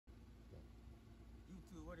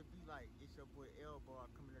like? It's your boy Elbow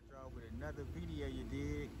coming at y'all with another video, you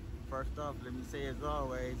dig? First off, let me say as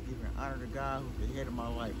always, giving honor to God who's the head of my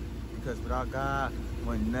life. Because without God,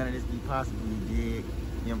 wouldn't none of this be possible, you dig?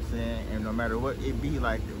 You know what I'm saying? And no matter what it be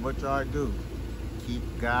like, what y'all do, keep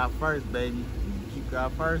God first, baby. When you keep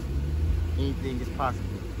God first, anything is possible.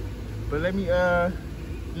 But let me go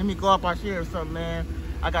up out here or something, man.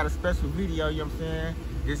 I got a special video, you know what I'm saying?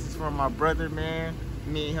 This is from my brother, man.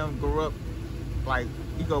 Me and him grew up, like,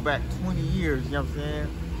 we go back 20 years, you know what I'm saying?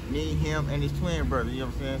 Me, him, and his twin brother, you know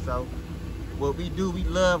what I'm saying? So, what we do, we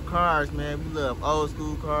love cars, man. We love old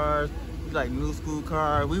school cars. We like new school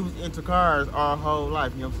cars. We was into cars our whole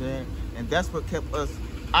life, you know what I'm saying? And that's what kept us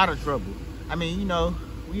out of trouble. I mean, you know,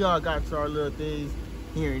 we all got to our little things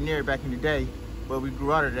here and there back in the day, but we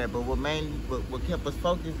grew out of that. But what kept us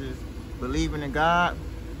focused is believing in God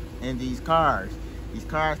and these cars. These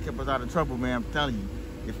cars kept us out of trouble, man, I'm telling you.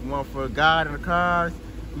 If it weren't for God and the cars,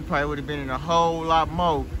 we probably would have been in a whole lot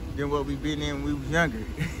more than what we've been in when we was younger.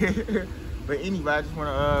 But anyway, I just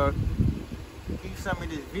want to give some of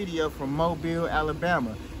this video from Mobile,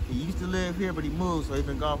 Alabama. He used to live here, but he moved, so he's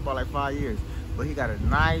been gone for like 5 years. But he got a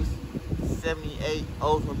nice 78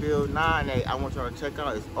 Oldsmobile 9.8. I want y'all to check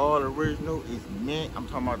out. It's all original. It's mint. I'm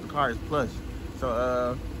talking about the car is plush.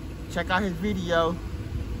 So check out his video.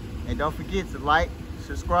 And don't forget to like,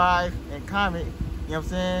 subscribe, and comment, you know what I'm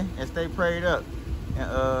saying? And stay prayed up.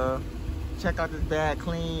 And check out this bad,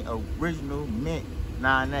 clean, original mint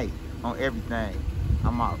 9.8 on everything.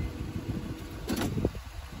 I'm out.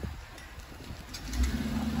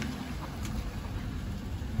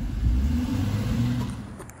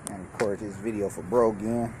 And record this video for bro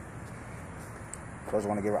again. First I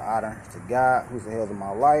want to give an honor to God, who's the head of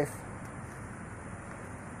my life.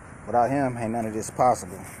 Without him, ain't none of this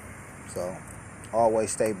possible. So,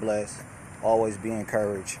 always stay blessed, always be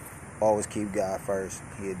encouraged, always keep God first.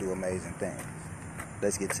 He'll do amazing things.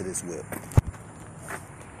 Let's get to this whip.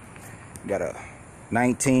 Got a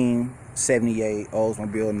 1978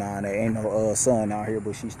 Oldsmobile 9.8. Ain't no sun out here,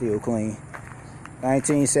 but she's still clean.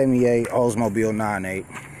 1978 Oldsmobile 9.8.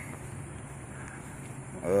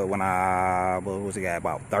 When what was it, got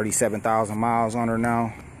about 37,000 miles on her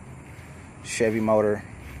now. Chevy motor,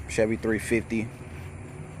 Chevy 350.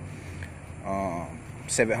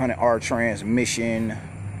 700R transmission.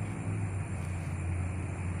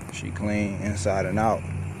 She clean inside and out.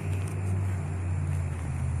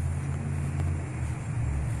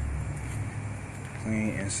 Clean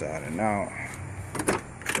inside and out.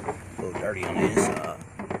 A little dirty on the inside.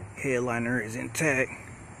 Headliner is intact.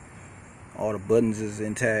 All the buttons is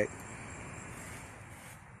intact.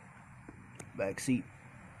 Back seat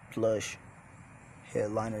plush.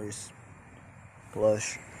 Headliner is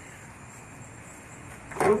plush.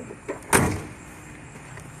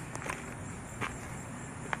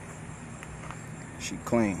 She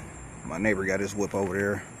clean. My neighbor got his whip over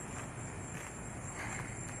there.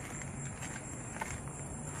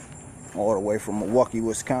 All the way from Milwaukee,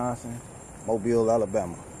 Wisconsin, Mobile,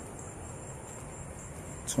 Alabama.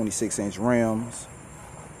 26-inch rims.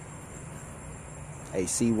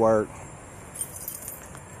 AC work.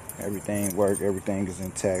 Everything work. Everything is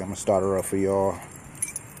intact. I'm gonna start her up for y'all.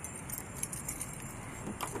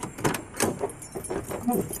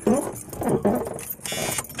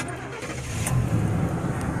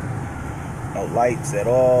 No lights at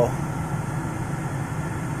all.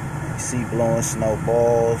 AC blowing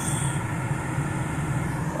snowballs.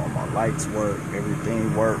 All my lights work.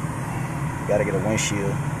 Everything work. Gotta get a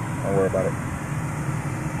windshield. Don't worry about it.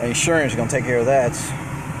 Insurance is gonna take care of that.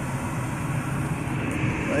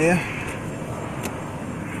 Oh yeah.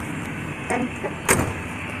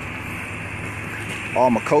 All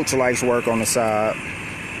my coach lights work on the side.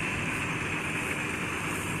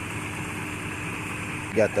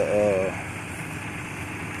 Got the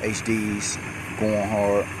HDs going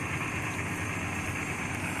hard.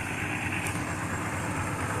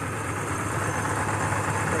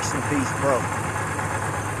 Rest in peace, bro.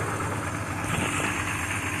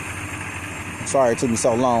 I'm sorry it took me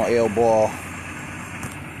so long, L-Ball.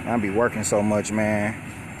 I be working so much, man.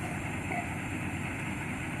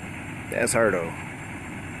 That's her though.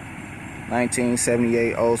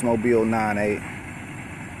 1978 Oldsmobile 9.8.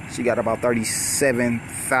 She got about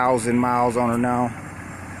 37,000 miles on her now.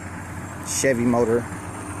 Chevy motor.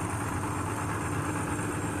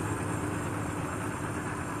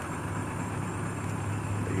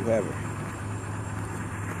 There you have her.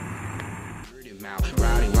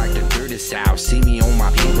 Riding like the dirty south. See me on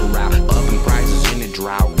my paper route. Up in prices in the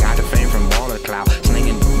drought. Got the fame from baller clout.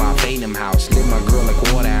 Slinging my fading house. Live my girl like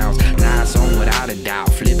quarter ounce. Now it's on without a doubt.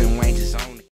 Flipping wanks is on.